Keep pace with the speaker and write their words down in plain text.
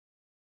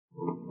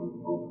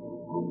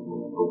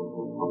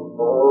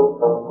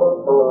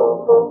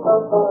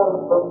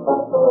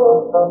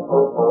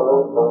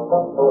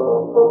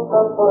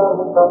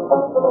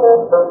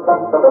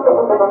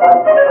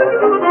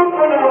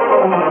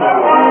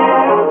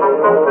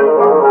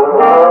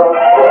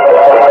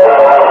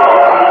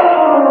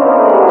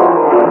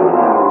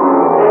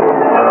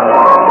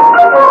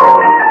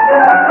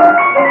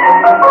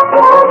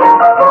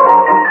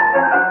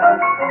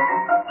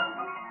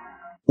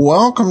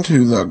Welcome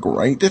to the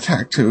Great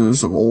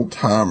Detectives of Old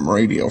Time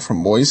Radio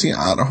from Boise,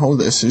 Idaho.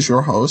 This is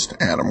your host,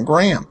 Adam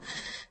Graham.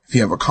 If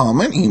you have a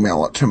comment,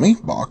 email it to me,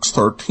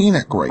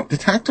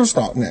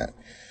 box13@greatdetectives.net.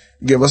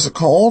 Give us a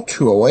call,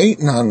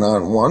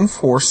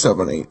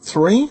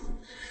 208-991-4783,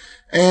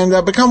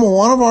 and become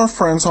one of our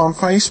friends on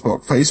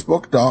Facebook,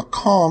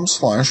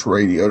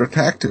 facebook.com/Radio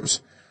Detectives.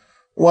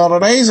 Well,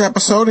 today's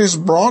episode is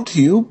brought to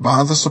you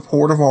by the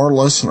support of our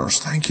listeners.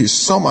 Thank you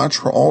so much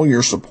for all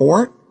your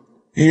support.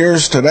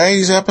 Here's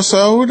today's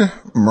episode,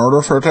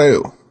 Murder for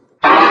Two.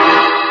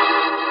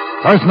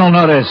 Personal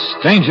notice,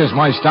 changes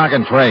my stock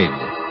and trade.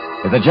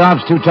 If the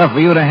job's too tough for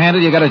you to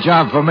handle, you got a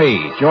job for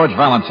me, George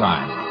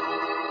Valentine.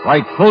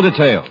 Write full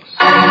details.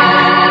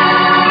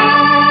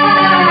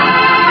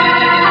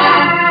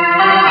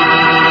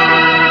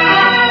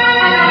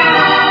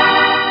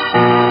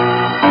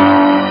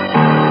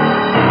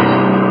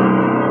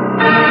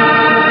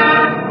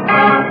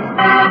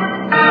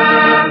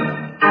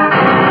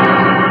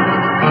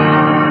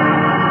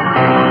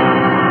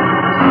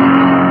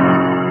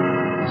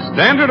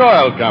 Standard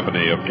Oil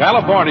Company of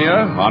California,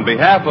 on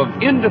behalf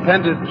of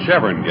independent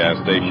Chevron gas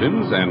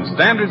stations and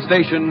standard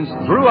stations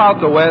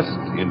throughout the West,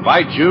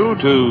 invite you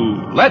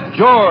to Let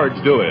George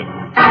Do It.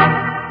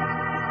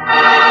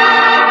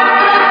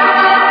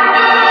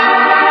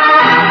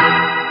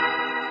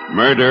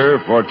 Murder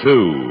for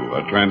Two,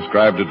 a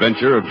transcribed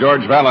adventure of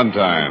George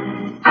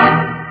Valentine.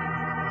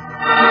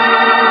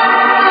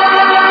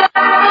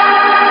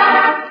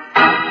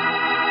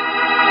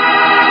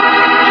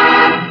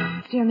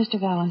 Dear Mr.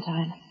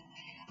 Valentine,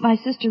 my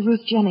sister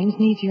Ruth Jennings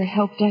needs your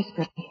help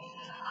desperately.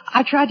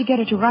 I tried to get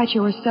her to write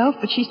you herself,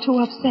 but she's too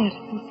upset,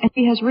 and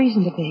she has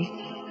reason to be.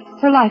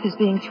 Her life is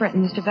being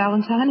threatened, Mr.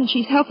 Valentine, and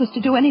she's helpless to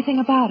do anything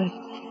about it.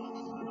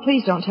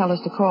 Please don't tell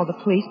us to call the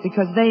police,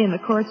 because they and the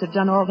courts have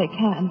done all they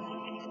can.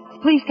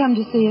 Please come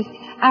to see us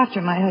after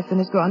my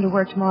husband has gone to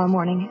work tomorrow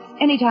morning,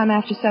 anytime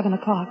after 7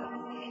 o'clock.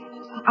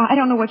 I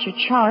don't know what you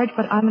charge,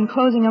 but I'm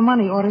enclosing a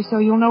money order so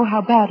you'll know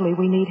how badly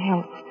we need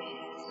help.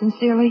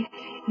 Sincerely,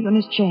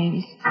 Eunice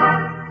James.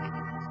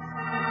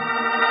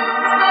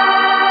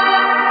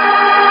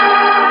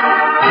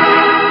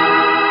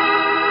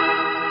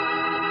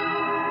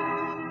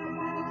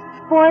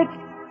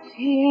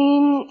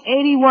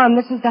 1481.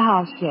 This is the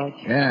house, George.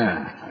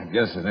 Yeah, I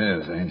guess it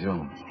is,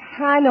 Angel.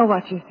 I know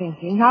what you're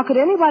thinking. How could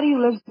anybody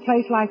who lives in a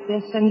place like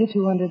this send you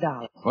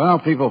 $200? Well,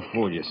 people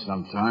fool you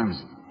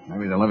sometimes.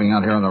 Maybe they're living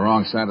out here on the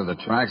wrong side of the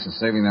tracks and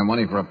saving their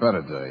money for a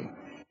better day.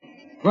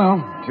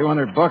 Well,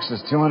 $200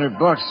 is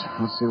 $200.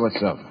 Let's see what's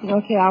up.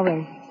 Okay, I'll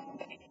ring.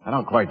 I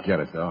don't quite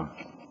get it, though.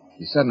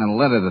 You said in a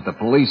letter that the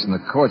police and the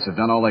courts have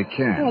done all they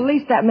can. Well, at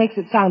least that makes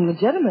it sound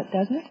legitimate,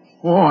 doesn't it?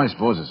 Oh, I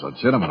suppose it's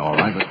legitimate, all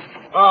right, but...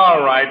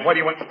 All right, what do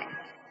you want?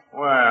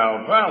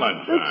 Well,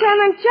 Valentine.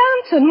 Lieutenant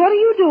Johnson, what are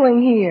you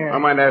doing here? I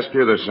might ask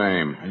you the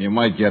same. And you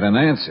might get an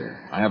answer.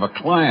 I have a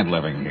client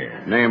living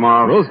here. Name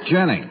of? Ruth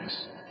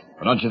Jennings.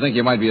 But don't you think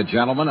you might be a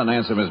gentleman and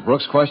answer Miss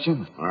Brooks'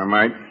 question? I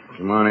might.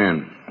 Come on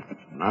in.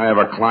 I have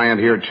a client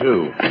here,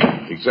 too.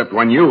 Except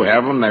when you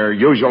have them, they're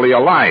usually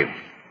alive.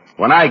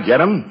 When I get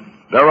them,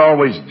 they're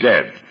always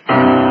dead.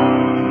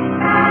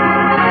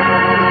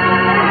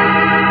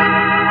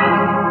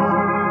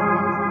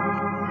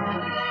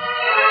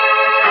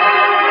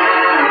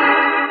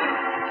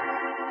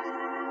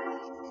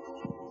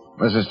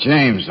 Mrs.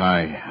 James,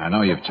 I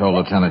know you've told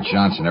Lieutenant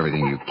Johnson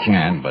everything you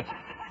can, but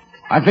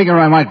I figure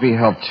I might be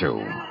helped,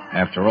 too.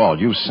 After all,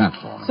 you sent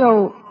for me.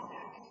 So,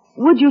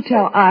 would you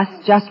tell us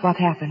just what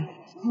happened?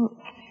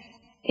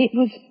 It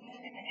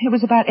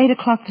was about 8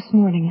 o'clock this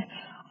morning.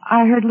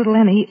 I heard little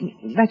Emmy,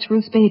 that's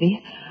Ruth's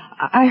baby.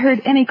 I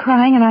heard Emmy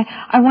crying, and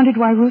I wondered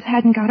why Ruth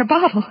hadn't got a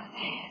bottle.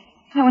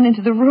 I went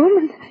into the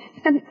room,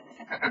 and...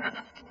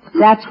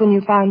 That's when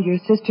you found your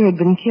sister had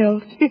been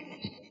killed?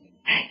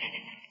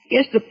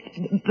 Yes, the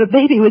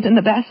baby was in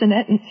the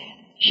bassinet, and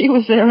she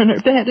was there in her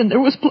bed, and there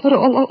was blood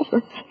all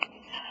over.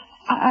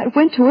 I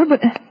went to her,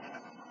 but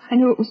I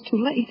knew it was too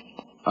late.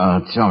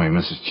 Tell me,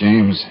 Mrs.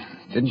 James,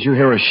 didn't you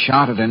hear a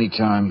shot at any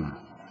time?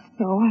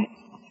 No, I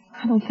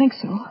don't think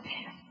so.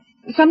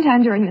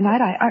 Sometime during the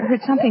night, I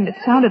heard something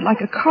that sounded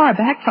like a car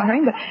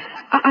backfiring, but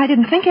I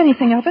didn't think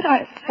anything of it.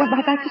 I went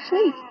right back to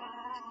sleep.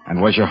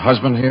 And was your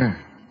husband here?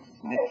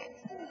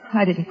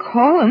 I didn't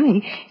call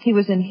him. He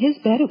was in his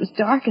bed. It was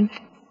dark, and...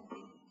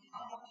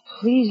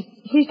 Please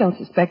don't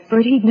suspect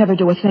Bert. He'd never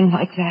do a thing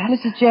like that.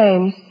 Mrs.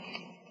 James,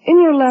 in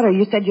your letter,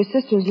 you said your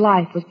sister's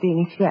life was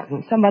being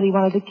threatened. Somebody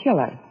wanted to kill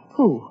her.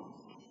 Who?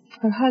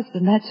 Her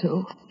husband, that's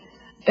who.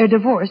 They're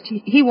divorced.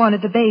 He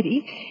wanted the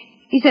baby,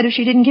 He said if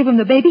she didn't give him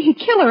the baby, he'd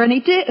kill her, and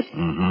he did.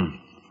 Mm-hmm.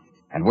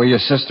 And were your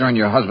sister and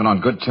your husband on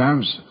good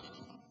terms?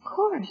 Of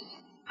course.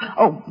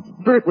 Oh,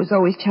 Bert was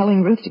always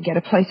telling Ruth to get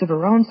a place of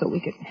her own so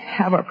we could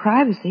have our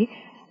privacy.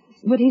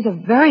 But he's a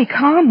very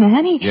calm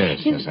man.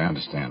 Yes, I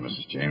understand,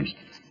 Mrs. James.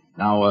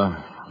 Now,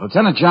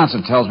 Lieutenant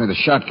Johnson tells me the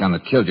shotgun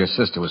that killed your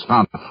sister was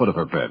found at the foot of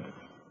her bed.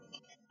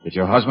 Did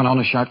your husband own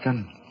a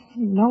shotgun?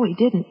 No, he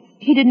didn't.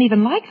 He didn't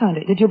even like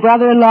hunting. Did your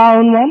brother-in-law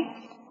own one?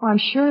 Oh, I'm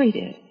sure he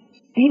did.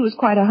 He was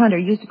quite a hunter.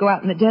 He used to go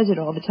out in the desert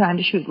all the time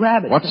to shoot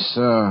rabbits. What's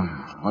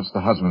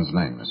the husband's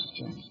name, Mrs.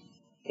 James?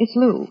 It's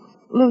Lou.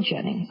 Lou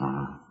Jennings.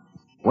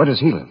 Where does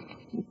he live?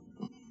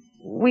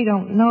 We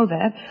don't know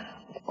that.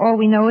 All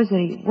we know is that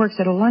he works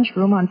at a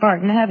lunchroom on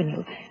Barton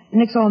Avenue.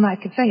 Nick's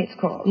All-Night Cafe, it's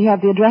called. Do you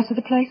have the address of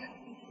the place?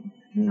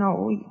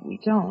 No, we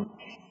don't.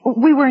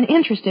 We weren't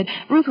interested.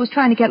 Ruth was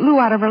trying to get Lou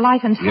out of her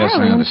life entirely. Yes,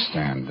 I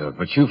understand.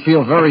 But you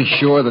feel very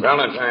sure that...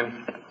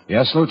 Valentine.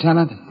 Yes,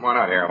 Lieutenant? Come on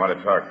out here. I want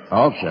to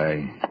talk.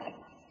 Okay.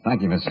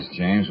 Thank you, Mrs.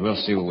 James. We'll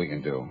see what we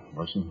can do.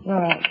 Brooksy? All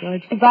right,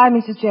 George. Goodbye,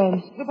 Mrs.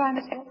 James. Goodbye,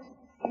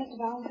 Mr.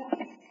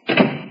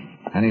 Valentine.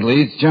 Any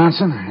leads,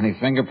 Johnson? Any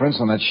fingerprints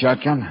on that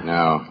shotgun?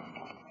 No.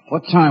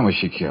 What time was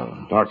she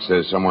killed? Doc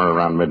says somewhere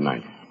around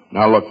midnight.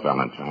 Now, look,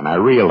 Valentine, I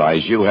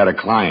realize you had a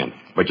client,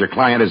 but your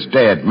client is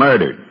dead,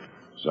 murdered.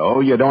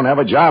 So you don't have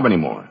a job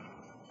anymore.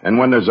 And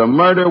when there's a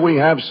murder, we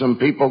have some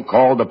people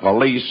called the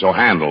police who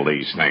handle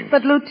these things.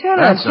 But,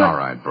 Lieutenant... That's all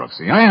right,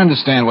 Brooksy. I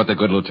understand what the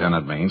good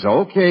lieutenant means.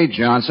 Okay,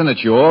 Johnson,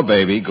 it's your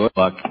baby. Good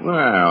luck.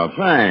 Well,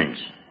 thanks.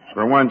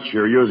 For once,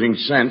 you're using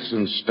sense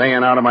and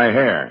staying out of my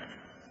hair.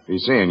 Be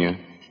seeing you,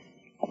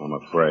 I'm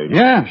afraid.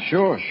 Yeah,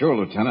 sure,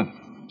 Lieutenant.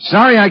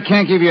 Sorry I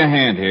can't give you a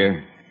hand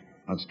here.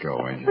 Let's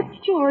go, Angel.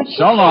 But, George...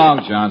 So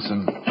long,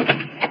 Johnson.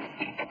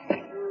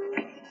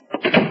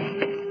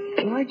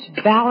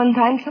 George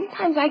Valentine,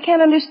 sometimes I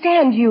can't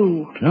understand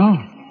you. No?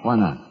 Why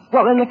not?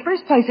 Well, in the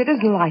first place, it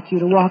isn't like you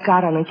to walk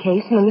out on a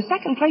case, and in the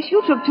second place,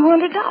 you took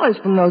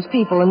 $200 from those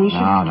people, and you should...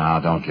 No,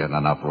 don't get in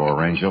an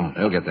uproar, Angel.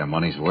 They'll get their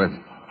money's worth.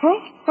 Huh?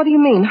 What do you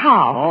mean?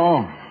 How?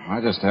 Oh, I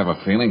just have a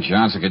feeling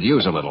Johnson could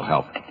use a little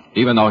help,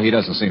 even though he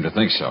doesn't seem to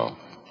think so.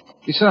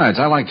 Besides,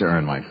 I like to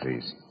earn my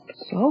fees.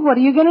 So, what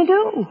are you going to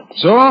do?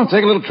 So, I'll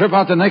take a little trip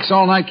out to Nick's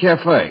All-Night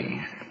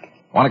Cafe.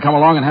 Want to come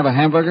along and have a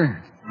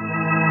hamburger?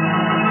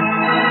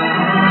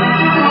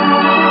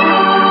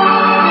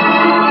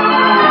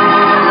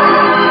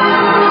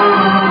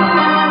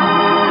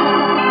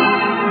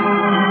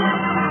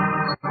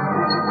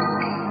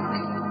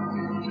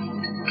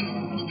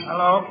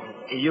 Hello?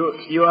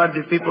 You are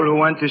the people who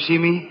want to see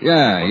me?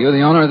 Yeah, you're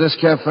the owner of this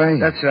cafe?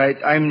 That's right.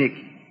 I'm Nick.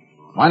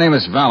 My name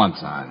is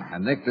Valentine.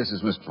 And, Nick, this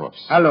is Miss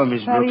Brooks. Hello,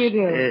 Miss Brooks. How do you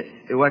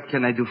do? What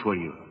can I do for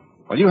you?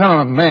 Well, you have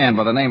a man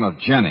by the name of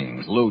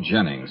Jennings, Lou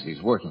Jennings.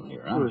 He's working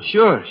here, huh?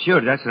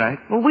 Sure, that's right.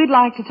 Well, we'd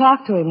like to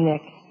talk to him,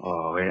 Nick.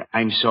 Oh,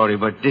 I'm sorry,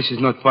 but this is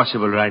not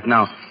possible right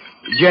now.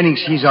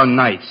 Jennings, he's on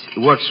nights.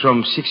 He works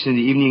from 6 in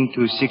the evening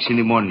to 6 in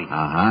the morning.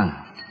 Uh-huh.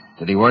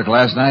 Did he work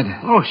last night?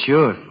 Oh,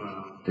 sure.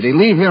 Did he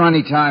leave here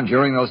any time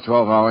during those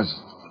 12 hours?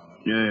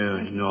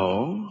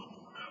 No.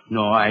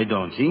 No, I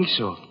don't think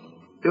so.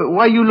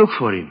 Why you look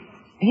for him?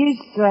 He's,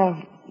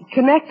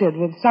 connected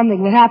with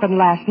something that happened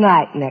last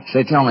night, Nick.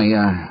 Say, tell me,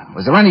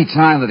 was there any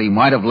time that he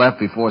might have left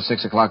before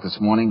 6 o'clock this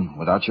morning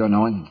without your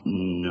knowing?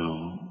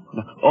 No.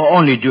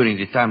 Only during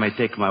the time I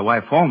take my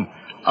wife home.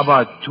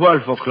 About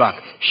 12 o'clock.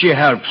 She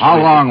helps. How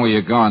long were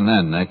you gone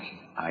then, Nick?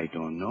 I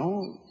don't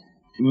know.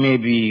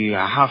 Maybe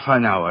a half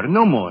an hour,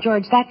 no more.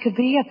 George, that could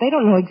be it. They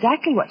don't know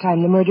exactly what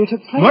time the murder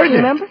took place, Murder?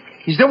 remember?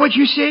 Is that what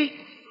you say?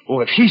 Oh,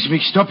 if he's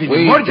mixed up in the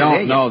We murder...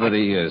 don't know that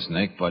he is,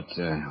 Nick, but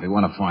we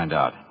want to find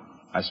out.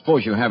 I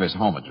suppose you have his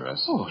home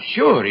address. Oh,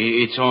 sure.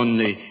 It's on...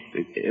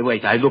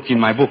 wait, I look in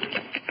my book.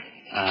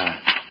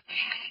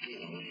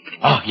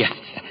 Oh, yeah.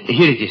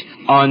 Here it is.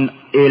 On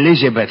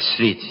Elizabeth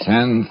Street.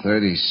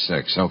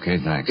 1036. Okay,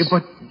 thanks.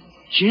 But,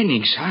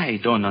 Jennings, I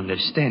don't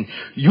understand.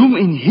 You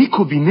mean he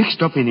could be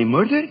mixed up in a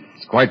murder?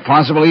 It's quite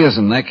possible he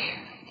isn't, Nick.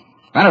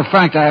 Matter of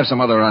fact, I have some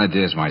other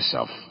ideas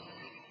myself.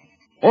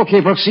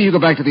 Okay, Brooksy, you go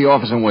back to the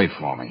office and wait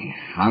for me.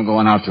 I'm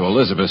going out to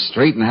Elizabeth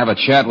Street and have a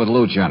chat with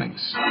Lou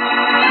Jennings.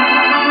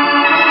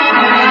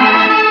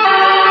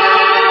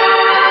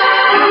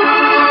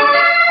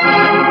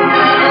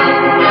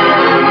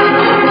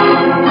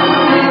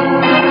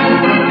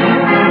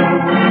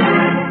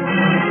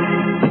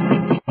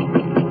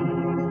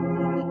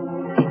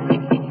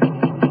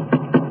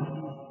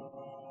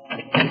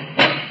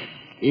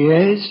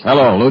 Yes?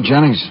 Hello, Lou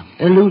Jennings.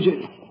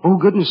 Oh,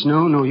 goodness,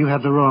 no, you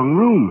have the wrong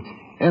room.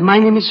 My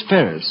name is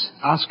Ferris,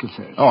 Oscar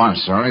Ferris. Oh, I'm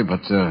sorry,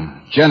 but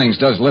Jennings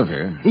does live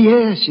here.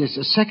 Yes,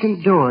 the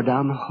second door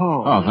down the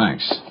hall. Oh,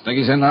 thanks. Think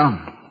he's in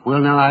now? Well,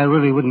 now, I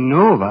really wouldn't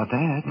know about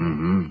that.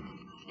 Mm-hmm.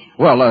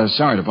 Well,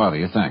 sorry to bother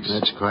you. Thanks.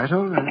 That's quite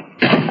all right.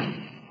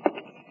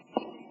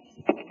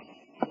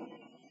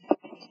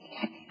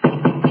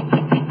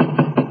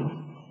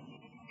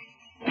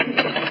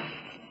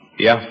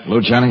 Yeah?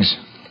 Lou Jennings?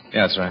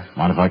 Yeah, that's right.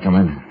 Mind if I come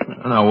in?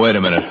 No, wait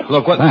a minute.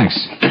 Look, what... Thanks.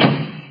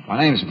 My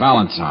name's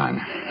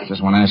Valentine.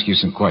 Just want to ask you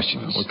some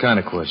questions. What kind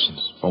of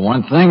questions? For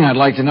one thing, I'd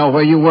like to know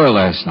where you were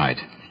last night.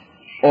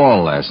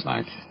 All last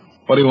night.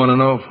 What do you want to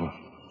know for?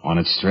 Want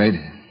it straight?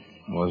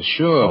 Well,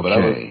 sure, okay. But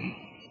I...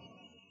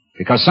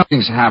 Because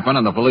something's happened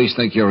and the police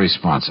think you're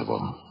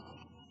responsible.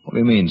 What do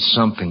you mean,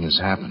 something has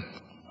happened?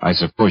 I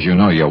suppose you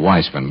know your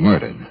wife's been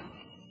murdered.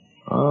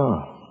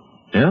 Oh.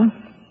 Yeah?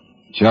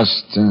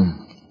 Just,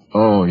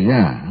 oh,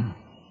 yeah.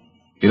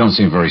 You don't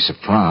seem very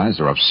surprised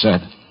or upset.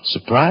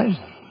 Surprised?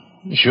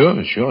 Sure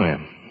I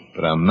am.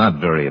 But I'm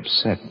not very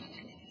upset.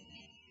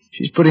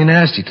 She's pretty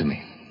nasty to me.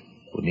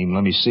 Wouldn't even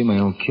let me see my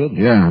own kid.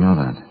 Yeah, I know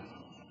that.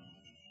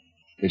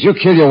 Did you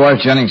kill your wife,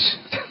 Jennings?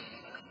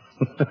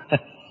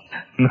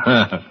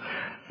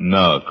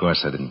 No, of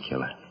course I didn't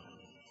kill her.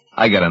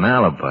 I got an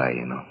alibi,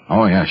 you know.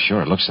 Oh, yeah,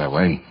 sure, it looks that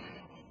way.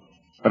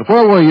 But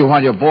where were you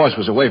while your boss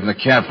was away from the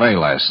cafe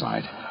last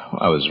night?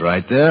 Well, I was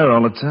right there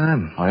all the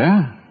time. Oh,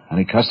 yeah?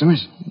 Any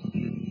customers?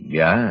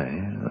 Yeah.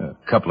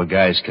 A couple of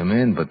guys come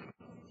in, but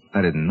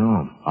I didn't know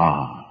them.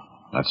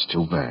 Ah, that's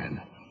too bad.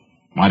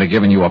 Might have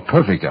given you a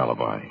perfect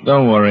alibi.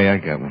 Don't worry, I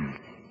got one.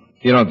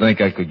 You don't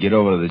think I could get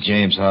over to the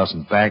James house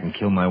and back and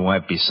kill my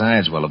wife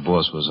besides while the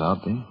boss was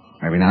out there?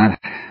 Maybe not.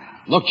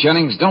 Look,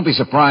 Jennings, don't be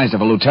surprised if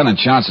a Lieutenant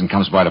Johnson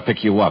comes by to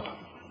pick you up.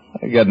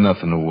 I got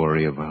nothing to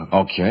worry about.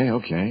 Okay.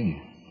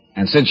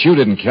 And since you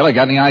didn't kill her,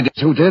 got any ideas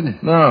who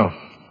did? No.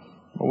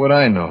 What would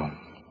I know?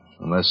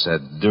 Unless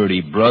that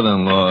dirty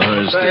brother-in-law of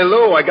hers... Say,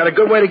 Lou, I got a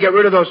good way to get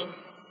rid of those...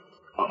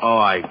 Oh,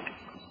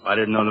 I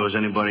didn't know there was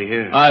anybody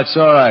here. It's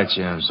all right,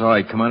 James. All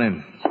right, come on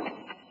in.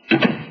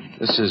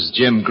 This is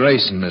Jim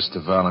Grayson,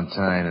 Mr.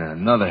 Valentine,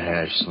 another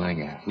hash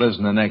slinger. Lives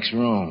in the next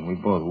room. We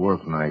both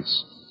work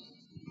nights.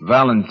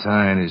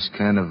 Valentine is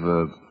kind of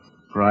a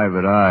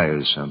private eye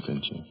or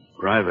something, Jim.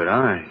 Private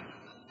eye?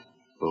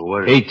 Well,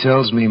 what... He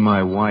tells me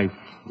my wife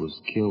was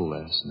killed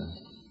last night.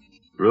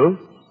 Ruth?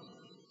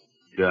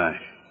 Gosh.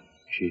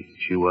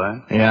 She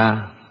what?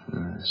 Yeah.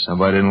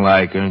 Somebody didn't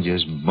like her and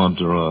just bumped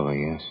her off, I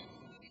guess.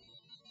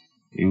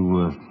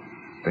 You,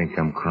 think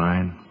I'm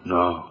crying?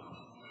 No,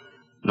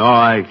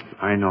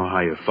 I know how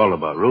you felt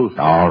about Ruth.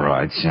 All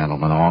right,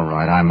 gentlemen, all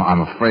right.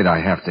 I'm afraid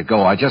I have to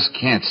go. I just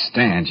can't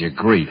stand your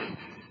grief.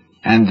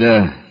 And,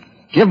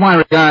 give my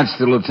regards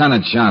to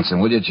Lieutenant Johnson,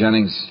 will you,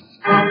 Jennings?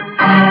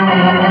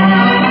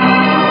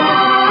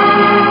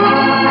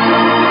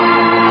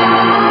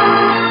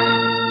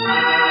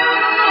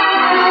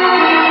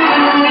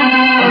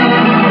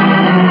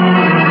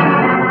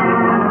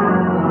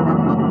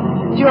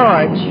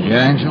 George.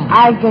 Yeah, Angel?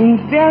 I've been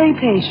very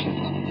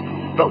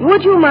patient. But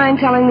would you mind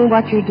telling me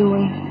what you're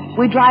doing?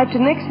 We drive to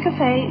Nick's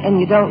Cafe, and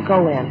you don't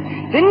go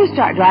in. Then you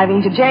start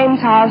driving to James'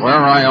 house. Where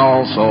I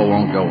also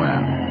won't go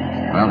in.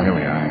 Well, here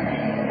we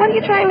are. What are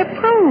you trying to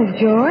prove,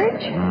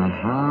 George?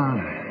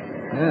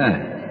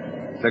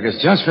 Yeah. Took us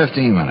just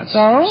 15 minutes.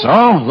 So?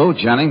 So, Lou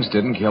Jennings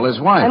didn't kill his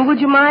wife. And would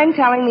you mind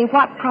telling me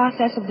what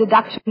process of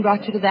deduction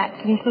brought you to that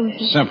conclusion?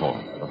 Simple.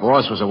 The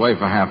boss was away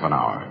for half an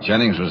hour.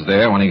 Jennings was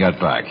there when he got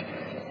back.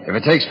 If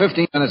it takes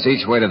 15 minutes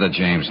each way to the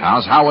James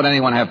house, how would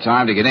anyone have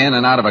time to get in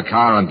and out of a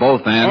car on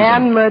both ends?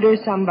 And murder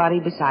somebody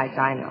besides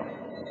I know.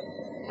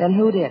 Then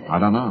who did? I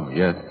don't know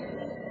yet.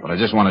 But I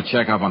just want to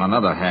check up on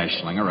another hash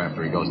slinger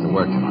after he goes to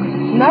work tonight.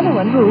 Another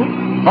one? Who?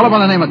 A fellow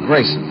by the name of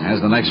Grayson has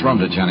the next room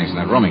to Jennings in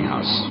that rooming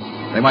house.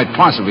 They might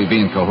possibly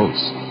be in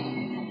cahoots.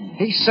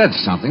 He said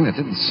something that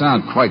didn't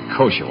sound quite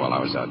kosher while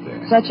I was out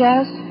there. Such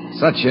as?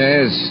 Such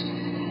as,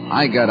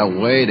 I got a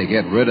way to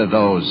get rid of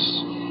those...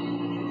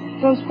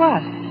 Those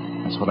what?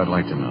 That's what I'd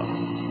like to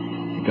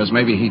know. Because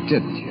maybe he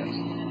didn't yet.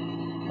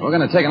 We're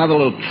going to take another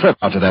little trip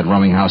out to that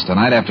rooming house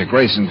tonight after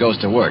Grayson goes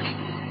to work.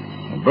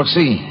 And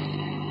Brooksy,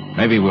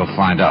 maybe we'll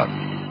find out.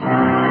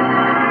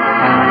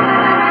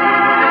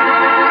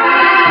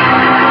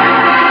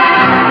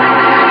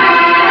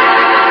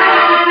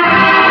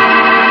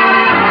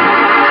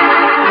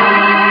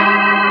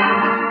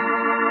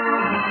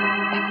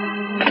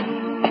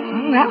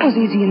 Well, that was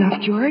easy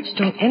enough, George.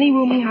 Don't any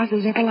rooming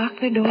houses ever lock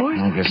their doors?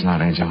 I guess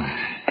not, Angel.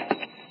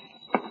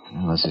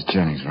 Well, this is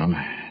Jennings' room.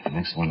 The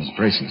next one is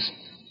Grayson's.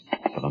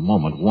 For the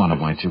moment, one of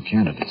my two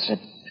candidates. But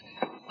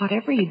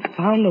whatever he'd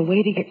found a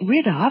way to get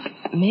rid of,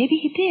 maybe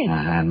he did.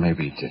 And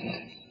maybe he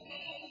didn't.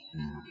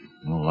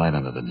 No light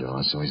under the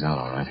door, so he's out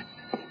all right.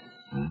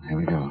 Here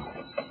we go.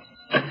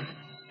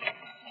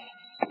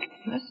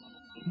 Must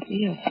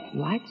be a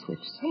light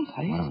switch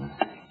someplace. Well,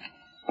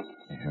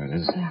 here it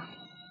is.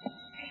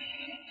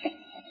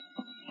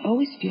 I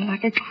always feel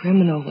like a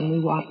criminal when we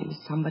walk into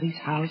somebody's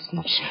house.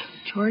 And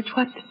George,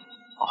 what?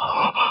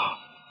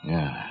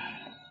 Yeah.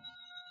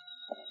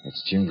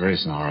 It's Jim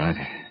Grayson, all right.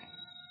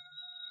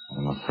 But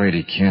I'm afraid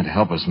he can't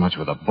help us much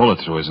with a bullet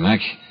through his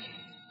neck.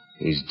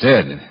 He's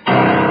dead.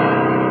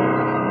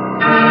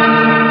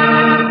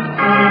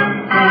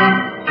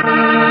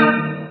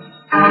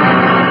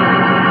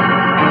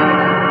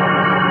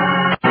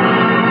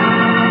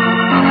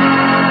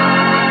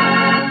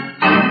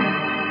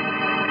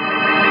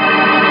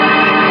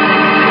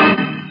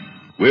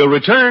 We'll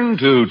return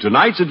to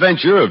tonight's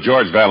adventure of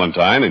George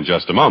Valentine in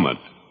just a moment.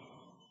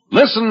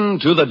 Listen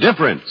to the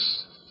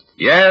difference.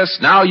 Yes,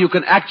 now you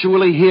can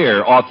actually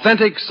hear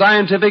authentic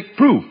scientific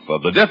proof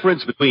of the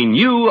difference between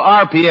new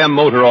RPM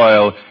motor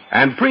oil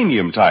and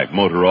premium type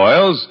motor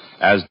oils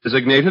as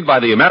designated by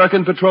the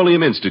American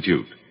Petroleum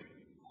Institute.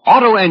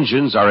 Auto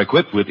engines are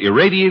equipped with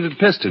irradiated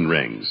piston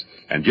rings,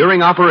 and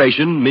during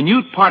operation,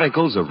 minute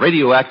particles of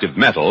radioactive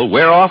metal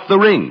wear off the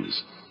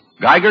rings.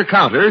 Geiger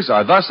counters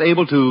are thus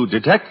able to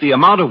detect the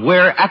amount of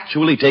wear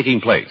actually taking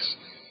place.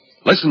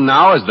 Listen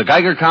now as the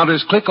Geiger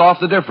counters click off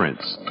the difference.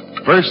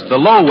 First, the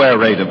low wear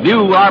rate of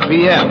new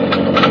RPM.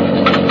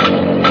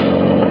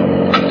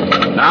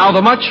 Now,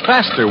 the much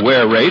faster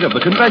wear rate of the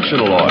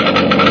conventional oil.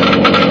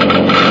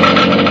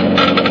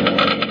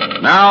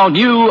 Now,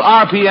 new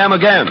RPM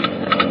again.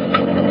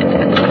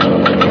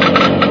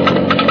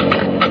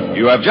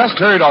 You have just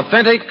heard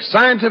authentic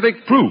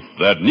scientific proof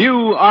that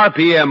new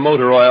RPM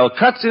motor oil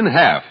cuts in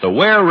half the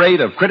wear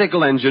rate of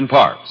critical engine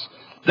parts,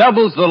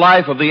 doubles the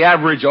life of the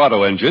average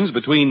auto engines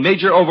between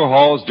major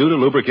overhauls due to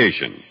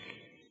lubrication.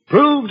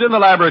 Proved in the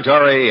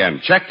laboratory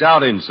and checked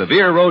out in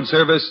severe road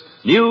service,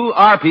 new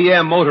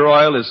RPM motor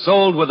oil is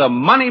sold with a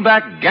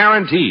money-back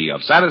guarantee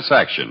of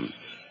satisfaction.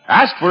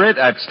 Ask for it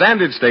at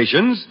standard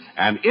stations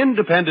and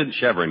independent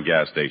Chevron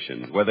gas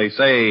stations, where they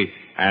say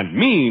and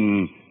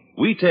mean,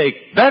 we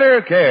take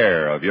better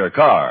care of your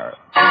car.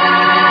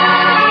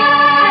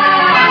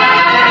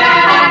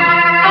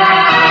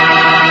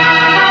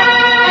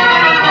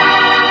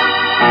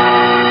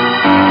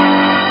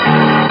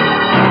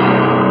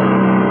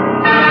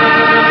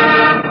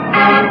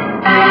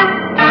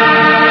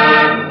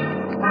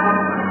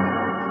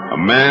 A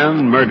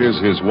man murders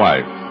his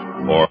wife,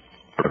 or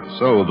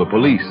so the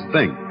police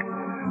think.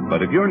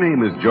 But if your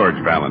name is George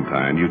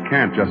Valentine, you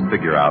can't just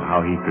figure out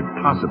how he could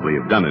possibly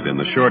have done it in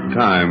the short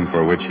time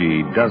for which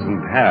he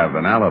doesn't have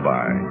an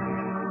alibi.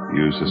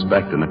 You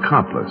suspect an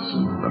accomplice,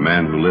 the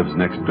man who lives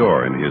next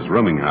door in his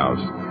rooming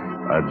house,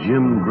 a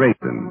Jim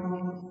Grayson.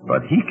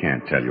 But he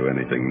can't tell you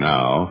anything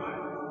now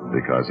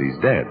because he's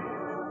dead.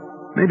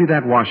 Maybe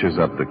that washes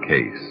up the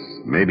case.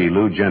 Maybe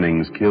Lou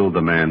Jennings killed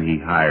the man he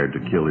hired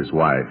to kill his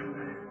wife.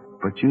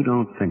 But you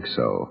don't think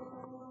so.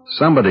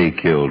 Somebody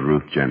killed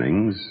Ruth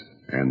Jennings,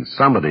 and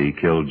somebody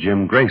killed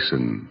Jim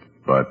Grayson.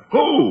 But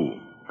Who?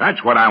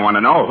 That's what I want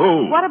to know.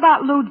 Who? What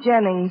about Lou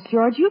Jennings,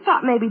 George? You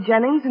thought maybe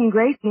Jennings and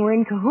Grayson were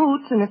in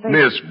cahoots, and if they...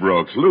 Miss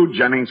Brooks, Lou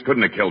Jennings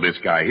couldn't have killed this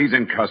guy. He's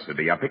in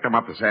custody. I picked him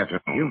up this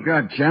afternoon. You've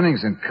got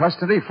Jennings in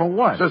custody for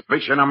what?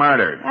 Suspicion of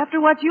murder. After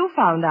what you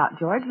found out,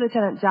 George,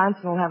 Lieutenant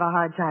Johnson will have a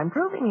hard time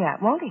proving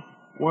that, won't he?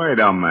 Wait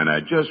a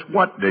minute. Just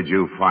what did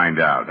you find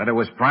out? That it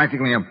was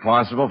practically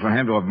impossible for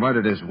him to have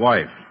murdered his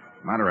wife.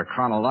 Matter of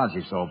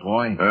chronologics, old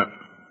boy.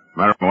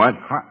 Matter of what?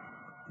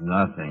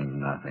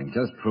 Nothing.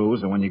 Just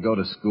proves that when you go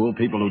to school,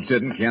 people who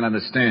didn't can't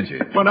understand you.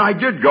 But I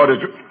did go to...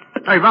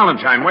 Hey,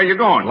 Valentine, where you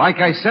going? Like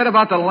I said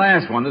about the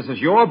last one, this is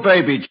your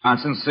baby,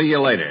 Johnson. See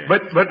you later.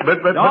 But...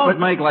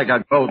 make like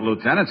a goat,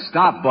 Lieutenant.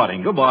 Stop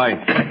butting. Goodbye.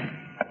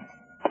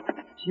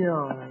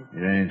 George.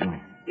 Yeah, Angel.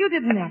 You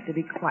didn't have to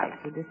be quite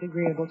so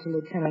disagreeable to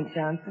Lieutenant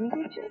Johnson,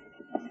 did you?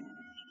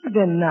 He's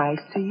been nice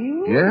to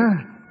you.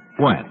 Yeah?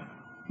 When?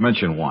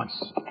 Mention once.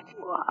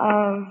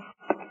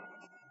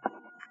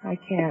 I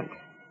can't.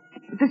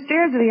 But the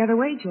stairs are the other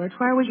way, George.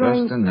 Why are we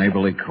going... Just a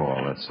neighborly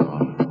call, that's all.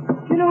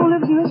 You know who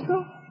lives in this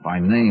room? By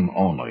name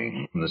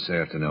only, this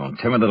afternoon.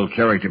 Timid little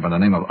character by the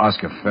name of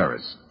Oscar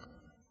Ferris.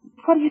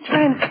 What are you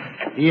trying...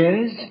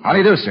 Yes? How do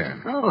you do,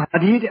 sir? Oh, how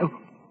do you do?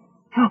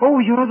 Oh,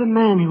 you're the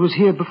man who was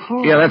here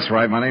before. Yeah, that's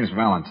right. My name's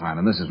Valentine,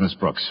 and this is Miss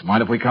Brooks.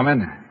 Mind if we come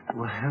in?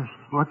 Well,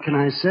 what can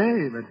I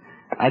say? But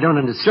I don't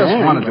understand.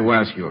 Just wanted to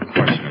ask you a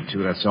question or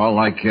two, that's all.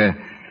 Like,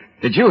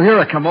 did you hear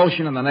a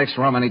commotion in the next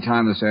room any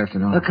time this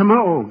afternoon?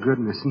 Oh,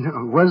 goodness,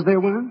 no. Was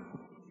there one?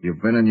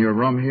 You've been in your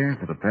room here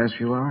for the past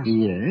few hours?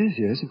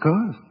 Yes, of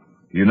course.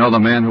 You know the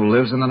man who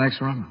lives in the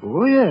next room?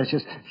 Oh, yes,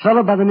 just a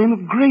fellow by the name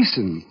of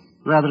Grayson.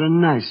 Rather a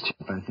nice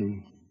chap, I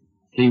think.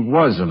 He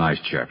was a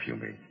nice chap, you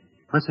mean?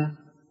 What's that?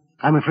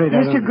 I'm afraid I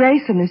Mr. don't...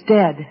 Grayson is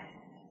dead.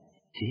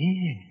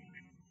 Dead?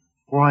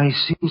 Why, he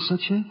seems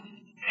such a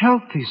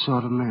healthy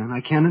sort of man.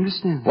 I can't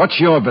understand. What's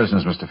your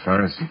business, Mr.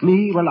 Ferris?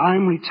 Me? Well,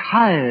 I'm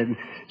retired,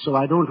 so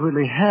I don't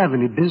really have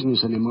any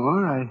business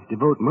anymore. I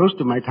devote most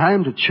of my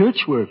time to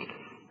church work.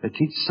 I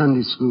teach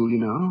Sunday school, you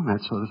know,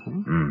 that sort of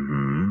thing.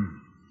 Mm-hmm.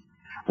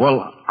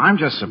 Well, I'm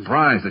just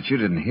surprised that you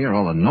didn't hear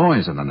all the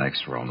noise in the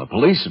next room. The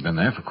police have been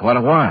there for quite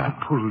a while.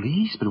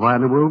 Police? But why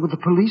in the world would the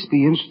police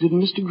be interested in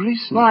Mr.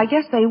 Grayson? Well, I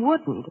guess they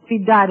wouldn't if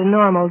he'd died a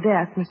normal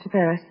death, Mr.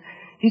 Ferris.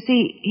 You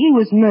see, he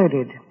was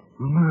murdered.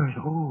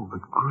 Murdered? Oh,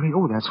 but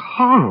oh, that's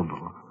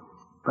horrible.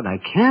 But I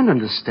can't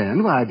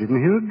understand why I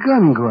didn't hear a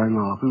gun going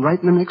off and right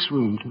in the next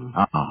room, too.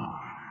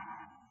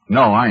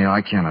 No,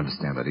 I can't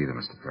understand that either,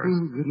 Mr. Ferris.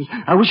 Oh, goodness.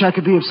 I wish I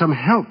could be of some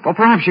help. Well,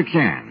 perhaps you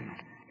can.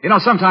 You know,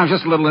 sometimes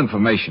just a little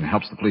information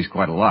helps the police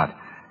quite a lot.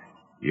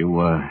 You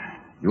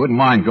wouldn't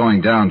mind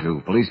going down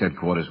to police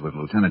headquarters with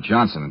Lieutenant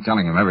Johnson and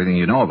telling him everything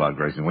you know about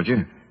Grayson, would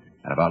you?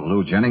 And about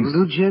Lou Jennings?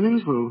 Lou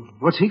Jennings? Well,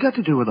 what's he got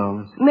to do with all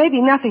this?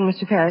 Maybe nothing,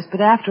 Mr. Ferris, but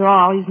after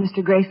all, he's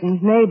Mr.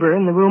 Grayson's neighbor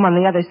in the room on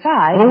the other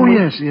side. Oh,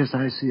 yes,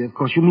 I see. Of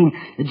course, you mean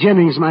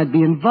Jennings might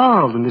be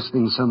involved in this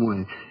thing some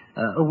way.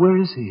 Where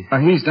is he?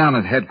 He's down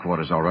at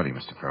headquarters already,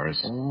 Mr.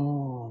 Ferris.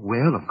 Oh,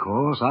 well, of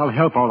course. I'll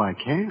help all I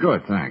can.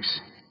 Good, thanks.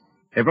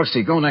 Hey,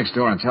 Brooksy, go next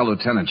door and tell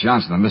Lieutenant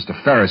Johnson that Mr.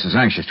 Ferris is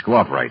anxious to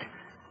cooperate.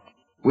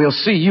 We'll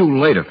see you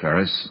later,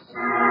 Ferris.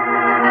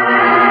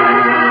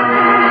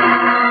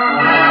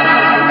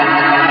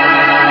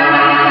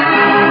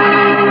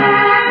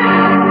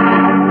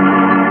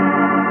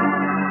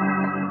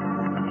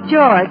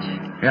 George.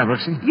 Yeah,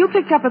 Brooksy? You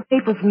picked up a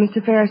paper from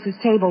Mr. Ferris's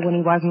table when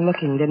he wasn't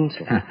looking, didn't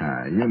you?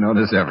 You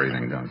notice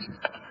everything, don't you?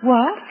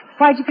 What?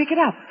 Why'd you pick it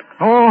up?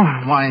 Oh,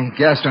 my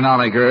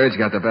gastronomic urge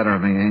got the better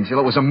of me, Angel.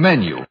 It was a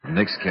menu from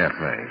Nick's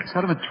Cafe. It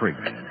sort of intrigued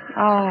me.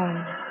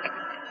 Oh.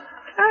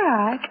 All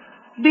right.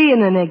 Be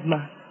an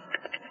enigma.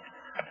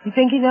 You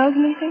think he knows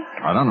anything?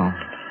 I don't know.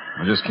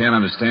 I just can't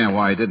understand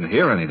why he didn't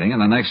hear anything in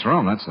the next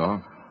room, that's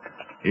all.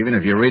 Even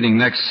if you're reading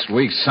next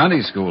week's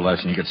Sunday school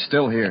lesson, you could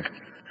still hear.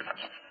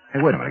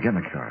 Hey, wait a minute. Get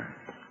in the car.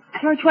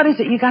 George, what is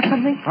it? You got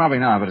something? Probably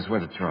not, but it's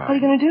worth a try. What are you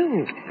going to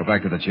do? Go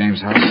back to the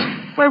James house?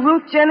 Where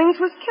Ruth Jennings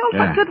was killed?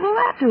 Yeah. What good will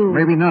that do?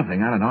 Maybe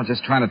nothing. I don't know.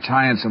 Just trying to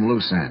tie in some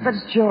loose ends. But,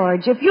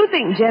 George, if you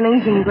think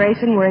Jennings and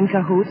Grayson were in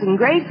cahoots and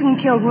Grayson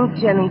killed Ruth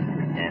Jennings...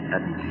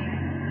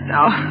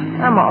 No,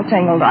 I'm all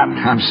tangled up.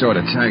 I'm sort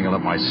of tangled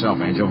up myself,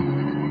 Angel.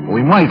 But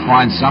we might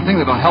find something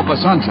that'll help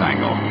us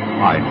untangle.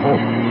 I hope.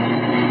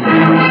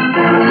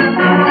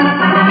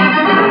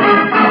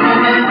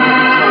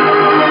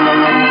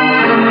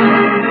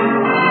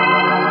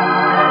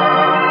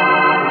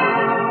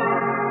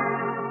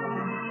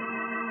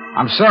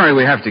 I'm sorry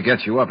we have to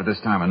get you up at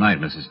this time of night,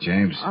 Mrs.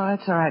 James. Oh,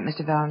 that's all right,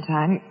 Mr.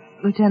 Valentine.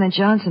 Lieutenant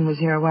Johnson was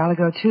here a while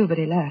ago, too, but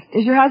he left.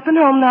 Is your husband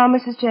home now,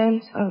 Mrs.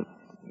 James?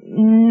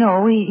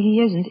 No,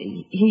 he isn't.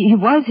 He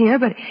was here,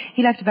 but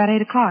he left about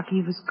 8 o'clock.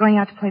 He was going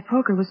out to play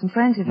poker with some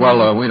friends of his.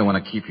 Well, we don't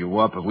want to keep you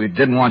up, but we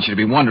didn't want you to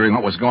be wondering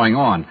what was going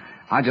on.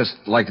 I'd just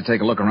like to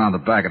take a look around the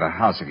back of the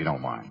house, if you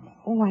don't mind.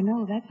 Oh, I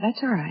know.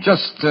 That's all right.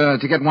 Just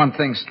to get one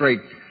thing straight.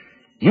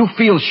 You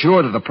feel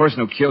sure that the person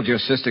who killed your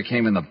sister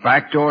came in the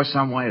back door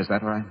some way? Is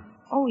that right?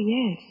 Oh,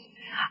 yes.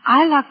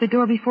 I locked the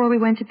door before we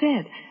went to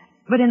bed.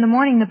 But in the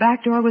morning, the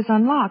back door was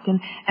unlocked,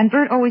 and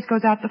Bert always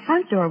goes out the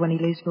front door when he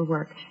leaves for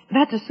work.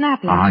 That's a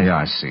snap lock. Ah, yeah,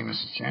 I see,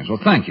 Mrs. James. Well,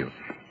 thank you.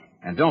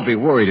 And don't be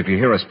worried if you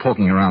hear us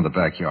poking around the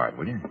backyard,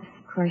 will you?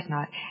 Of course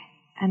not.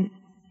 And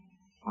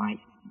I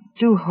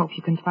do hope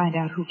you can find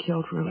out who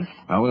killed Ruth.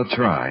 Well, we'll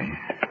try.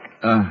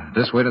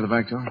 This way to the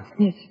back door?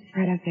 Yes,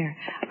 right out there.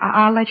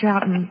 I'll let you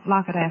out and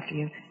lock it after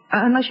you.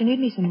 Unless you need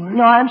me some more.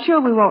 No, I'm sure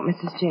we won't,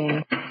 Mrs.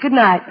 James. Good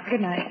night.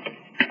 Good night.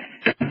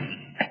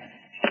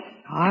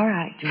 All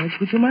right, George.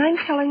 Would you mind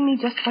telling me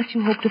just what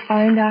you hope to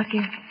find out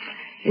here?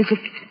 Is it...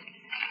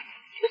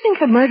 You think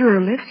the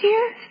murderer lives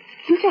here?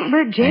 You think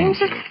Bert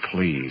James is...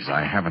 Please,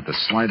 I haven't the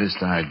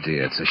slightest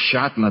idea. It's a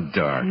shot in the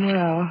dark.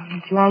 Well,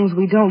 as long as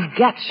we don't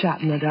get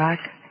shot in the dark.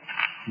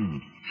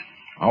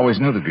 Always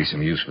knew there'd be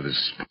some use for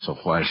this pencil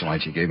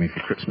flashlight you gave me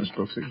for Christmas,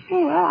 Brooksy.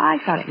 Well, I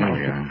thought it Here might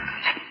we be. are.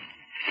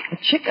 A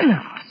chicken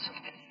house.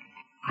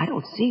 I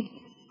don't see...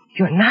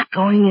 You're not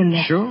going in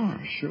there.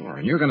 Sure.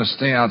 And you're going to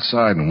stay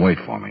outside and wait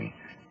for me.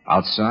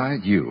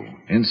 Outside, you.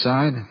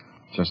 Inside,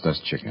 just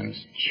us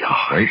chickens.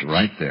 George. Wait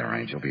right there,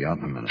 Angel. Be out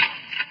in a minute.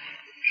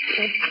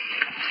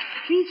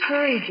 Please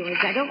hurry, George.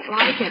 I don't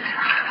like it.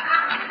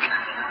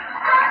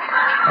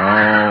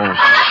 Oh,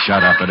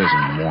 shut up. It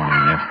isn't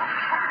morning yet.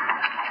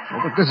 Oh,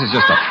 but this is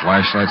just a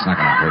flashlight. It's not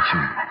going to hurt you.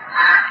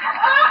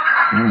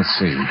 Now, let's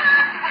see.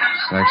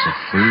 Sacks of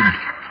feed.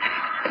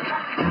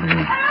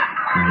 Nothing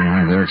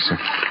behind there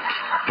except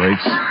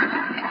crates.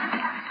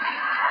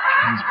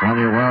 It's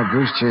probably a wild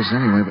goose chase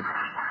anyway, but...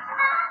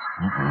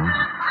 Uh-oh.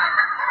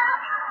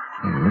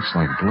 Hey, it looks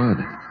like blood.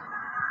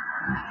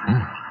 Uh-huh.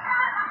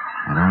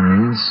 And on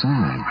the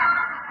inside.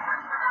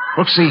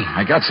 Brooksy,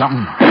 I got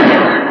something.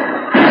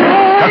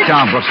 Cut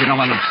down, Brooksy. Don't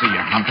let them see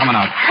you. I'm coming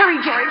out. Hurry,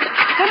 George.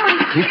 Come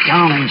on. Keep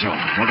down, Angel.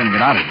 We're going to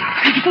get out of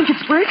here. You think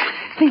it's Bert?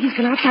 Think he's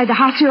been outside the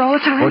house here all the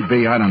time? Could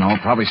be. I don't know.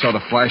 Probably saw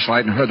the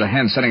flashlight and heard the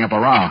hen setting up a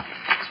row.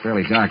 It's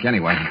fairly dark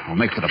anyway. We'll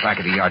make for the back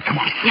of the yard. Come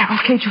on. Yeah,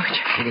 okay, George.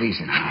 Take it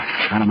easy now.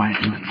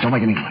 Don't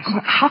make any noise.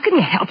 Well, how can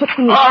you help it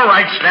when you... All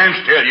right, stand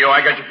still, you. I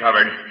got you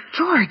covered.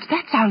 George,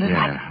 that sounded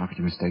Yeah, like... how could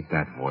you mistake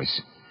that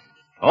voice?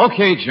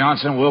 Okay,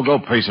 Johnson, we'll go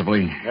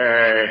peaceably.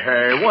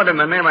 Hey, what in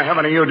the name of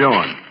heaven are you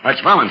doing?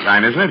 That's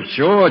Valentine, isn't it?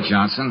 Sure,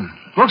 Johnson.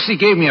 Brooksy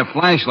gave me a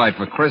flashlight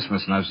for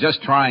Christmas, and I was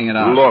just trying it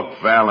out.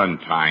 Look,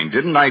 Valentine,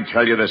 didn't I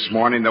tell you this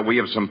morning that we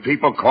have some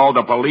people called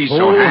the police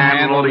who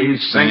handle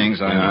these things?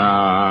 I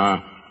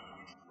know.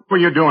 What are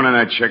you doing in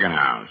that chicken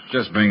house?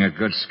 Just being a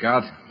good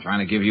scout, trying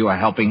to give you a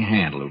helping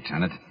hand,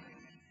 Lieutenant.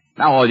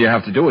 Now all you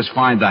have to do is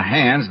find the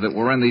hands that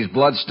were in these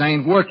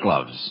blood-stained work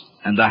gloves,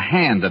 and the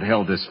hand that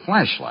held this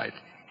flashlight.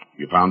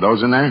 You found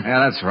those in there?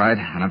 Yeah, that's right,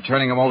 and I'm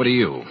turning them over to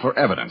you for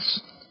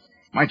evidence.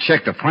 Might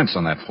check the prints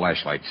on that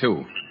flashlight,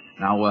 too.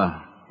 Now,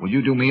 will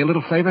you do me a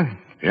little favor?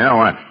 Yeah,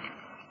 what?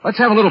 Let's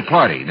have a little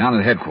party down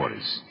at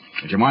headquarters.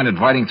 Would you mind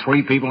inviting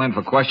 3 people in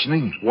for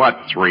questioning? What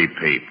 3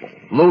 people?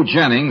 Lou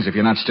Jennings, if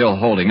you're not still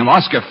holding him.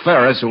 Oscar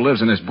Ferris, who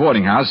lives in his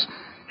boarding house.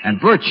 And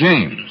Bert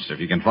James, if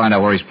you can find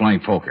out where he's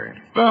playing poker.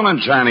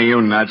 Valentine, are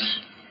you nuts?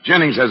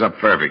 Jennings has a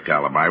perfect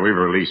alibi. We've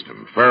released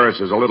him. Ferris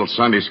is a little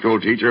Sunday school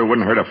teacher who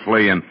wouldn't hurt a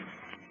flea and...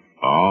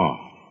 Oh.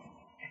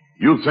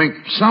 You think...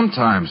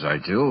 Sometimes I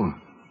do.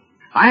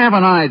 I have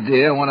an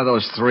idea one of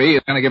those 3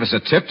 is going to give us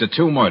a tip to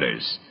 2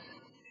 murders.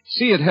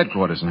 See you at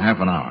headquarters in half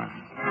an hour.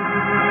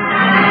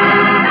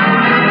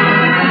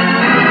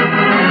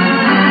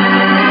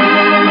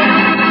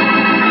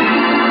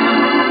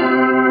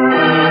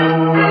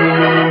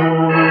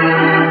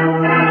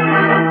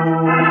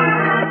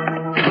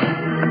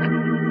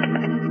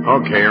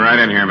 Okay, right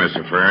in here,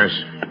 Mr. Ferris.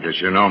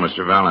 Guess you know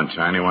Mr.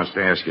 Valentine. He wants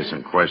to ask you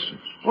some questions.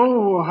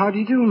 Oh, how do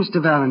you do,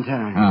 Mr.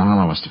 Valentine? Oh,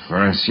 hello, Mr.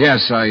 Ferris.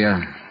 Yes,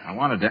 I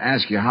wanted to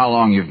ask you how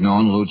long you've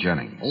known Lou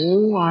Jennings.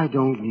 Oh, I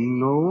don't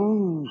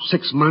know.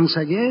 6 months,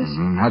 I guess.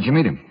 Mm-hmm. How'd you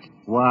meet him?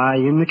 Why,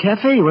 in the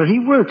cafe where he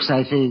works,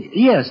 I think.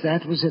 Yes,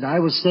 that was it. I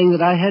was saying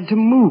that I had to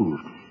move.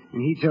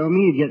 And he told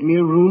me he'd get me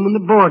a room in the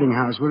boarding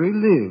house where he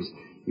lives.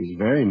 He's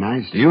very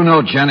nice. Do you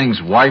know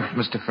Jennings' wife,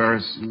 Mr.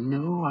 Ferris?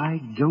 No, I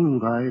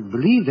don't. I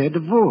believe they're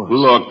divorced.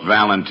 Look,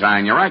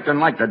 Valentine, you're acting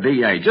like the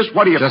DA. Just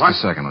what do you... Just a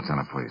second,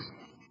 Lieutenant, please.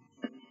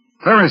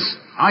 Ferris,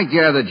 I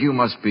gathered you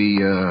must be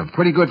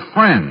pretty good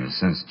friends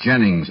since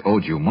Jennings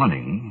owed you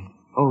money.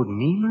 Owed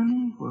me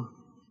money? Well,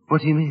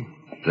 what do you mean?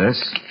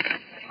 This?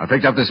 I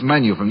picked up this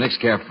menu from Nick's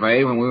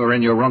Cafe when we were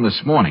in your room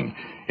this morning.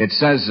 It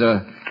says,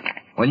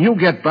 when you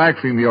get back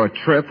from your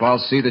trip, I'll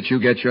see that you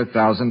get your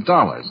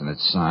 $1,000. And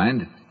it's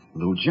signed...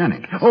 Lou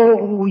Jennings.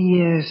 Oh,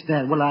 yes,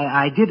 that. Well,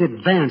 I did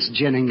advance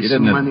Jennings You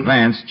didn't some money.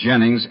 advance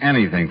Jennings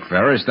anything,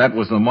 Ferris. That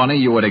was the money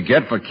you were to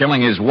get for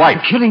killing his wife.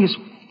 Killing his...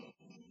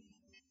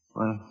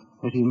 Well,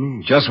 what do you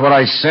mean? Just what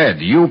I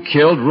said. You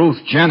killed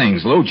Ruth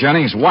Jennings, Lou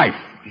Jennings' wife.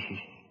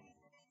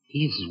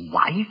 His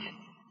wife?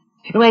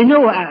 Wait,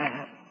 no,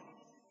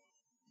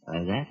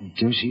 that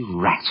dirty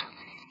rat.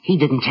 He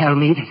didn't tell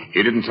me that...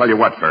 He didn't tell you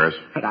what, Ferris?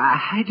 But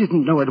I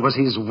didn't know it was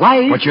his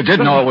wife. But you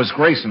did know it was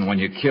Grayson when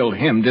you killed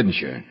him, didn't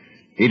you?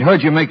 He'd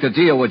heard you make the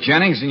deal with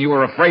Jennings, and you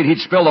were afraid he'd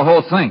spill the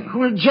whole thing.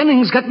 Well,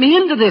 Jennings got me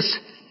into this.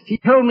 He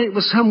told me it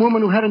was some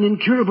woman who had an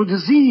incurable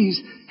disease,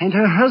 and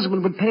her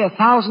husband would pay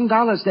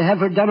 $1,000 to have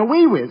her done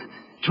away with.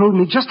 Told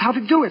me just how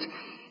to do it.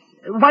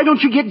 Why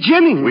don't you get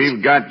Jennings?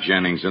 We've got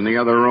Jennings in the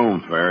other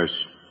room, Ferris.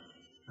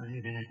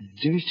 Why, that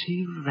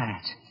dirty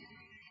rat.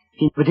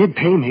 He never did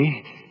pay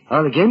me.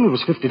 All he gave me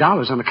was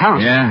 $50 on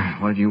account.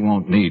 Yeah, well, you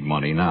won't need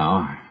money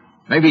now.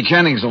 Maybe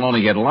Jennings will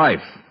only get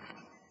life.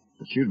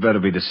 But you'd better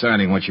be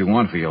deciding what you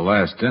want for your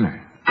last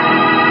dinner.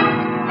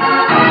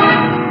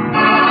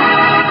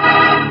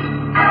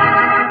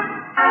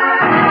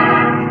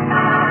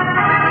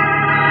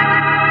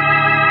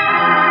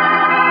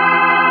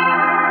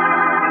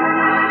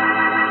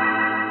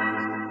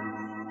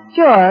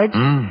 George,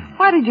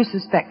 why did you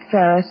suspect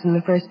Ferris in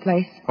the first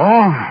place?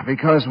 Oh,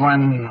 because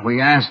when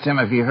we asked him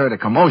if he heard a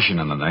commotion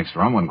in the next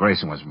room when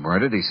Grayson was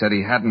murdered, he said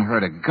he hadn't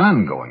heard a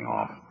gun going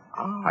off.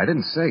 Oh. I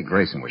didn't say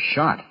Grayson was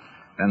shot.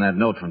 Then that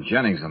note from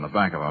Jennings on the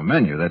back of our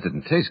menu, that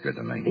didn't taste good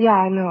to me. Yeah,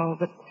 I know,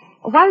 but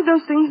why did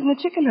those things in the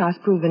chicken house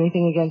prove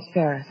anything against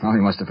Ferris? Well, he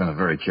must have been a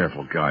very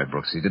careful guy,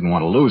 Brooks. He didn't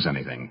want to lose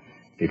anything.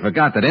 He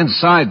forgot that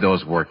inside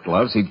those work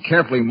gloves, he'd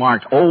carefully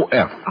marked OF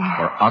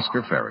for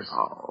Oscar Ferris.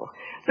 Oh,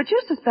 but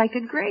you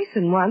suspected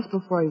Grayson once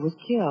before he was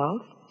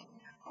killed.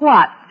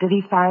 What did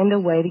he find a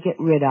way to get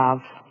rid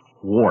of?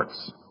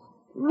 Warts.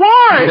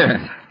 Warts?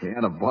 Yeah, he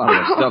had a bottle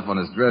of stuff on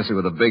his dresser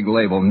with a big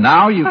label.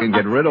 Now you can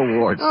get rid of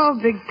warts. Oh,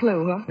 big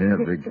clue, huh? Yeah,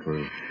 big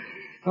clue.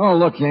 Oh,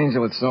 look,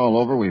 Angel, it's all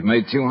over. We've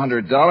made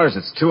 $200.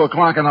 It's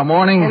 2:00 in the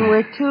morning. And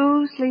we're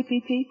 2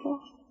 sleepy people,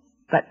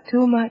 but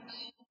too much.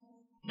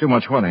 Too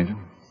much what, Angel?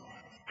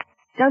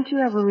 Don't you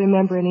ever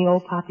remember any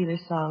old popular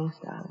songs,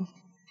 darling?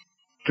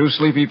 2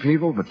 sleepy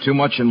people, but too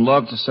much in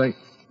love to say...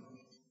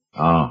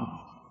 Oh.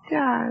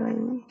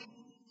 Darling,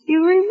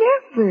 you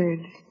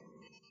remembered.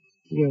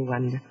 You're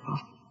wonderful.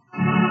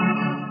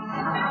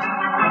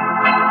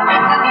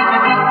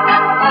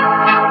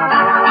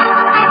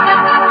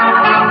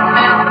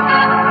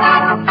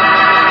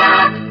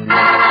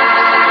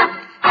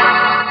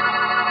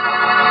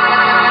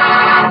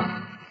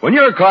 When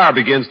your car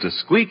begins to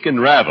squeak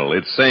and rattle,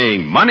 it's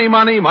saying money,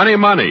 money, money,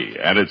 money.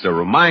 And it's a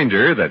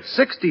reminder that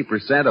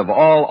 60% of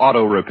all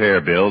auto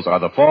repair bills are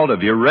the fault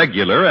of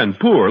irregular and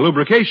poor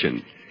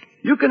lubrication.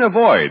 You can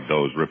avoid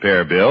those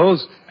repair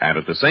bills and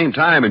at the same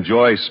time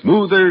enjoy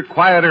smoother,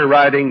 quieter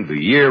riding the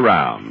year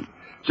round.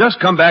 Just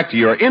come back to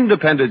your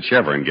independent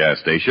Chevron gas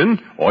station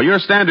or your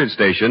standard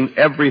station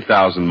every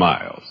 1,000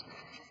 miles.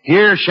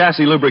 Here,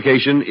 chassis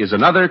lubrication is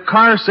another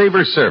Car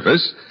Saver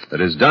service that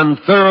is done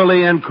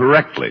thoroughly and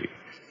correctly.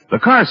 The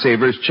Car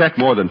Savers check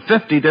more than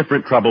 50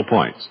 different trouble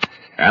points,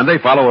 and they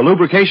follow a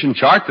lubrication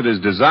chart that is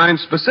designed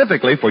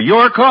specifically for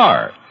your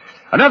car.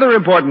 Another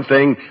important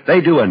thing,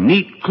 they do a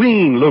neat,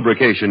 clean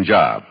lubrication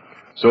job.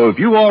 So if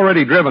you've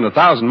already driven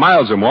 1,000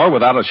 miles or more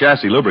without a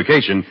chassis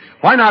lubrication,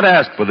 why not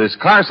ask for this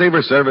Car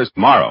Saver service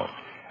tomorrow?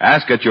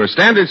 Ask at your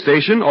standard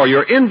station or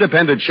your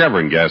independent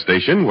Chevron gas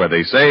station where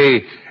they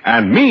say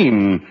and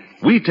mean,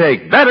 we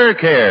take better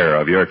care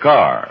of your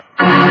car.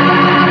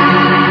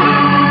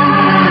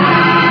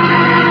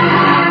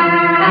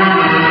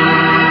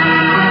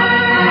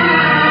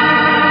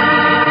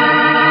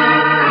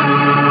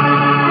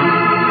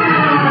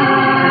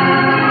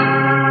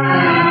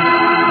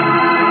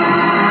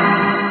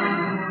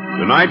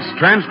 Tonight's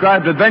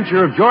transcribed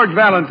adventure of George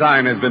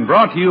Valentine has been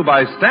brought to you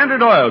by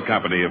Standard Oil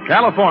Company of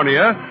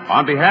California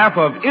on behalf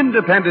of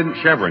independent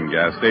Chevron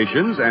gas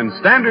stations and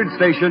standard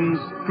stations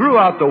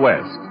throughout the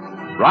West.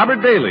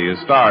 Robert Bailey is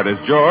starred as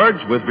George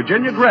with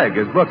Virginia Gregg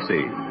as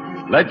Brooksy.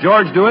 Let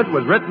George Do It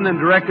was written and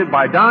directed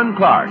by Don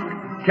Clark.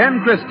 Ken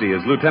Christie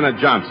as Lieutenant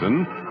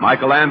Johnson.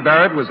 Michael Ann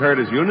Barrett was heard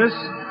as Eunice.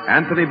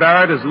 Anthony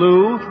Barrett as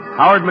Lou.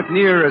 Howard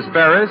McNear as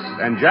Ferris.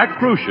 And Jack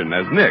Crucian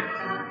as Nick.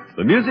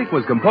 The music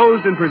was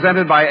composed and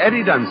presented by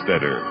Eddie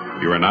Dunstetter.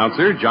 Your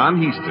announcer, John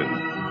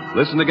Heaston.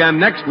 Listen again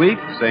next week,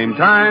 same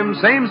time,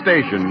 same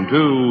station,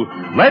 to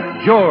Let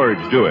George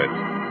Do It.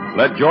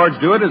 Let George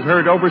Do It is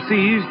heard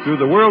overseas through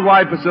the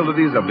worldwide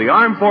facilities of the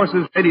Armed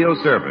Forces Radio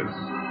Service.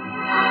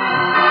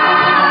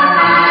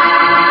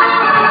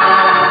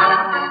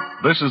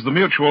 This is the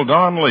Mutual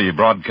Don Lee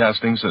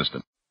Broadcasting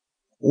System.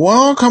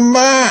 Welcome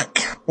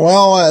back.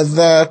 Well,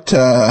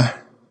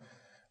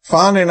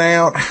 finding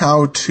out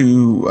how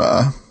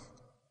to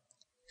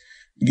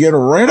get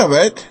rid of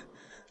it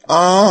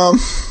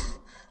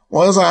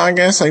was, I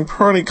guess, a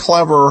pretty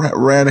clever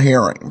red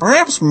herring.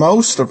 Perhaps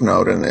most of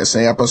note in this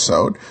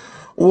episode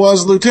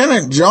was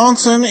Lieutenant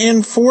Johnson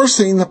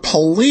enforcing the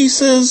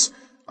police's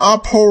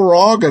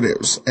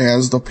prerogatives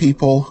as the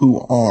people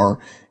who are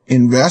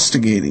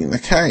investigating the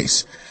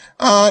case.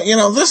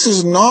 This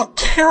is not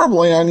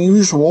terribly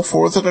unusual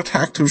for the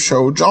detective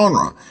show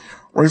genre,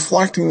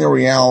 reflecting the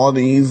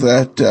reality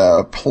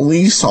that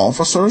police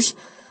officers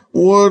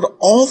would,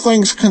 all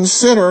things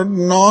considered,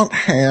 not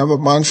have a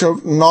bunch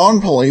of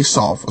non-police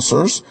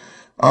officers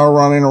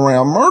running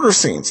around murder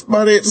scenes.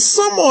 But it's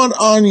somewhat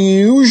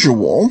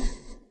unusual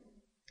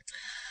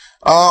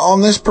on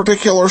this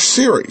particular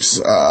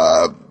series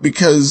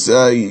because,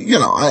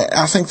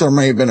 I think there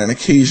may have been an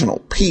occasional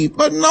peep,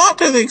 but not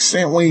to the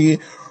extent we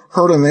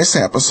heard in this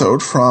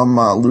episode from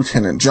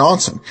Lieutenant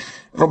Johnson.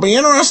 It'll be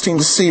interesting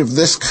to see if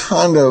this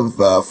kind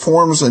of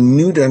forms a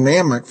new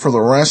dynamic for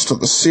the rest of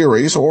the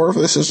series, or if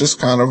this is just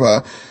kind of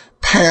a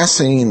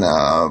passing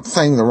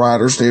thing the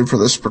writers did for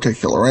this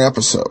particular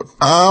episode.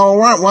 All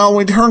right, well,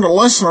 we turn to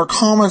listener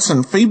comments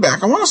and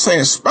feedback. I want to say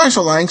a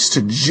special thanks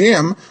to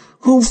Jim,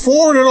 who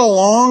forwarded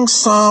along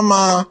some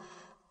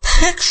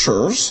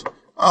pictures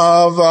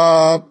of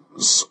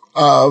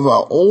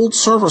old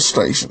service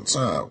stations.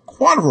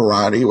 Quite a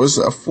variety. It was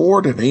a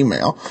forwarded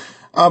email.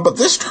 But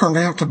this turned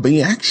out to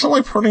be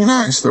actually pretty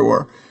nice. There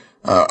were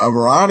a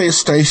variety of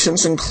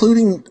stations,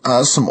 including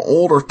some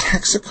older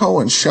Texaco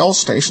and Shell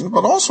stations,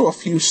 but also a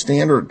few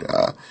standard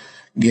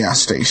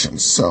gas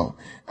stations. So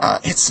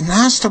it's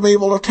nice to be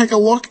able to take a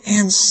look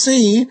and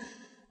see,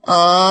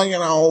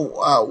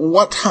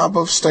 what type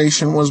of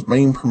station was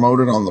being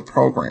promoted on the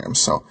program.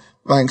 So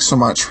thanks so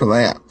much for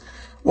that.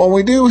 Well,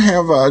 we do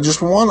have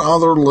just one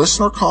other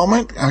listener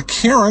comment.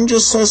 Karen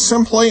just says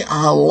simply,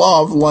 I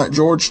love Let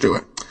George Do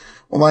It.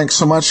 Well, thanks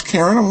so much,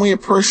 Karen, and we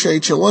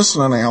appreciate you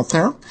listening out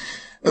there.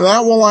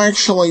 That will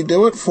actually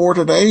do it for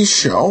today's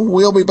show.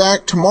 We'll be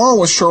back tomorrow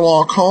with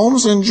Sherlock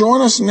Holmes, and join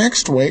us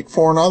next week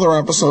for another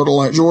episode of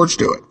Let George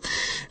Do It.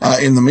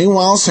 In the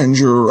meanwhile, send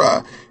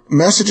your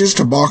messages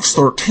to Box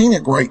 13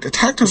 at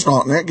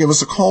greatdetectives.net. Give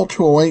us a call,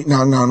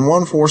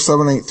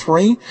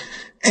 208-991-4783.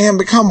 And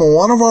become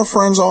one of our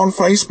friends on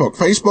Facebook,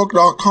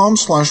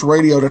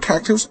 facebook.com/Radio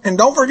Detectives. And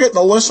don't forget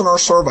the listener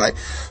survey,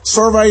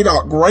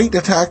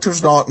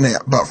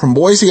 survey.greatdetectives.net. But from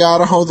Boise,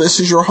 Idaho,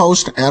 this is your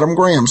host, Adam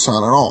Graham,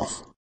 signing off.